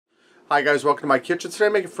Hi guys, welcome to my kitchen. Today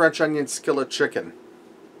I'm making French onion skillet chicken.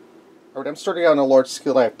 Alright, I'm starting out in a large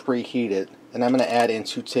skillet I've preheated, and I'm going to add in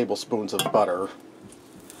 2 tablespoons of butter.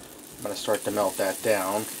 I'm going to start to melt that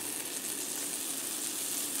down.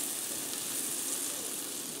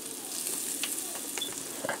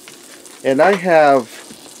 And I have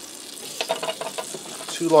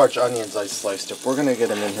 2 large onions I sliced up. We're going to get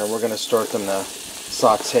them in here. We're going to start them to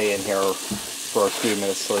saute in here for a few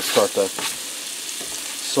minutes so they start to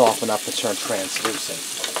soften up and turn translucent.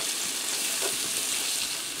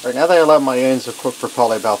 Alright, now that I let my onions to cook for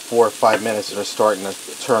probably about 4 or 5 minutes and they're starting to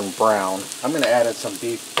turn brown, I'm going to add in some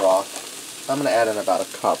beef broth. I'm going to add in about a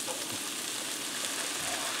cup.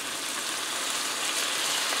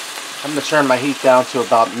 I'm going to turn my heat down to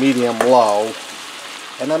about medium-low,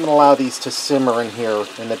 and I'm going to allow these to simmer in here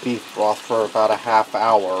in the beef broth for about a half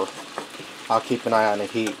hour. I'll keep an eye on the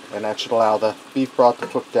heat, and that should allow the beef broth to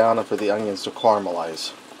cook down and for the onions to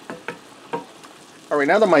caramelize. Alright,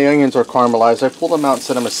 now that my onions are caramelized, I pull them out and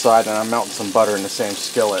set them aside, and I'm melting some butter in the same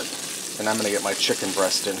skillet. And I'm going to get my chicken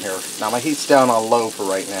breast in here. Now my heat's down on low for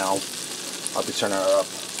right now. I'll be turning it up.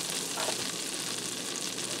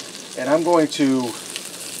 And I'm going to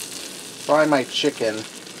fry my chicken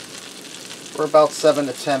for about 7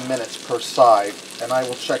 to 10 minutes per side. And I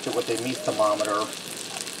will check it with a meat thermometer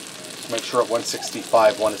to make sure at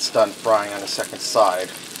 165 when it's done frying on the second side.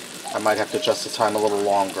 I might have to adjust the time a little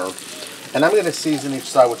longer. And I'm going to season each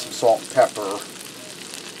side with some salt and pepper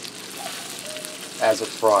as it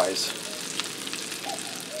fries.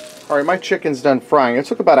 Alright, my chicken's done frying. It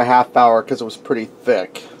took about a half hour because it was pretty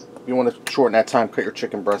thick. If you want to shorten that time, cut your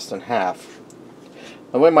chicken breast in half.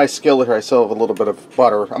 And with my skillet here, I still have a little bit of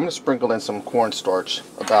butter. I'm going to sprinkle in some cornstarch,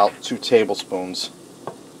 about 2 tablespoons.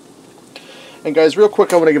 And guys, real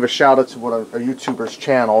quick, I want to give a shout out to one of our YouTuber's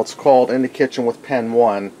channel. It's called In the Kitchen with Pen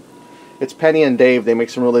 1. It's Penny and Dave. They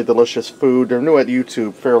make some really delicious food. They're new at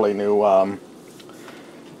YouTube, fairly new.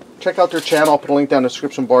 Check out their channel. I'll put a link down in the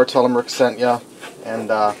description bar. Tell them Rick sent you, and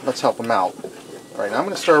let's help them out. Alright, now I'm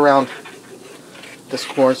going to stir around this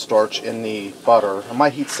cornstarch in the butter. And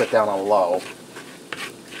my heat's set down on low.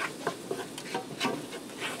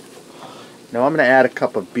 Now I'm going to add a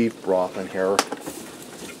cup of beef broth in here.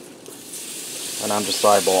 And I'm just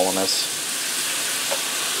eyeballing this.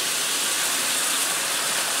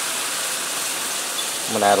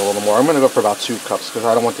 I'm going to add a little more. I'm going to go for about 2 cups because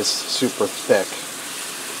I don't want this super thick.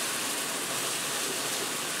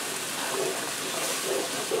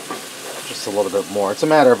 Just a little bit more. It's a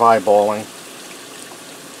matter of eyeballing.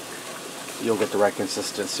 You'll get the right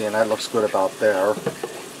consistency, and that looks good about there.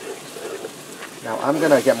 Now I'm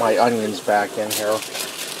going to get my onions back in here.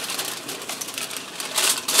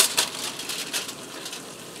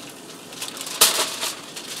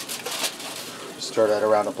 Stir that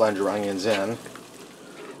around to blend your onions in.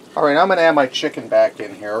 Alright, I'm going to add my chicken back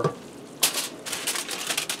in here.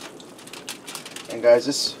 And guys,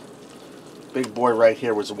 this big boy right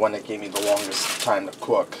here was the one that gave me the longest time to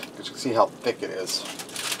cook. Because you can see how thick it is.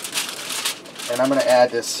 And I'm going to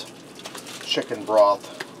add this chicken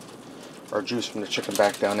broth, or juice from the chicken,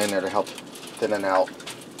 back down in there to help thin out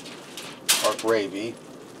our gravy.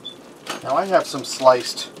 Now I have some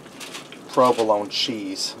sliced provolone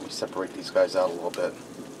cheese. Let me separate these guys out a little bit.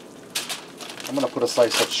 I'm going to put a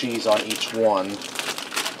slice of cheese on each one. If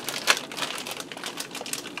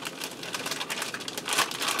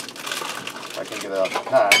I can get it out of the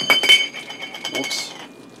pack. Whoops.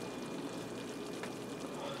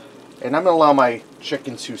 And I'm going to allow my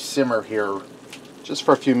chicken to simmer here just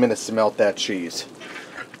for a few minutes to melt that cheese.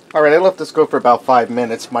 Alright, I let this go for about 5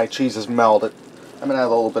 minutes. My cheese is melted. I'm going to add a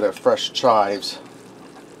little bit of fresh chives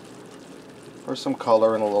for some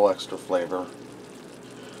color and a little extra flavor.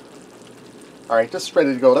 Alright, this is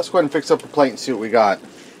ready to go. Let's go ahead and fix up a plate and see what we got.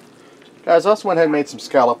 Guys, I also went ahead and made some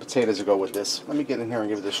scalloped potatoes to go with this. Let me get in here and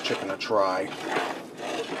give this chicken a try.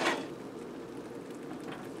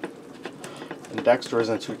 And Dexter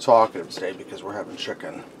isn't too talkative today because we're having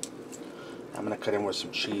chicken. I'm going to cut in with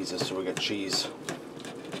some cheeses so we get cheese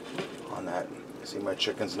on that. See, my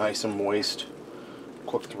chicken's nice and moist,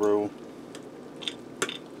 cooked through.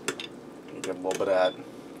 You get a little bit of that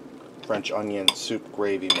French onion soup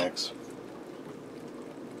gravy mix.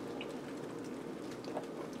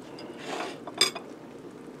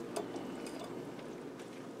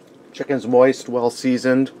 Chicken's moist, well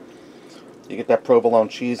seasoned. You get that provolone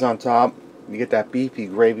cheese on top. You get that beefy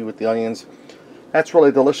gravy with the onions. That's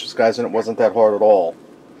really delicious, guys, and it wasn't that hard at all.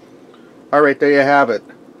 Alright, there you have it.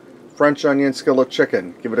 French onion skillet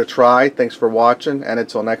chicken. Give it a try. Thanks for watching, and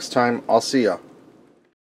until next time, I'll see ya.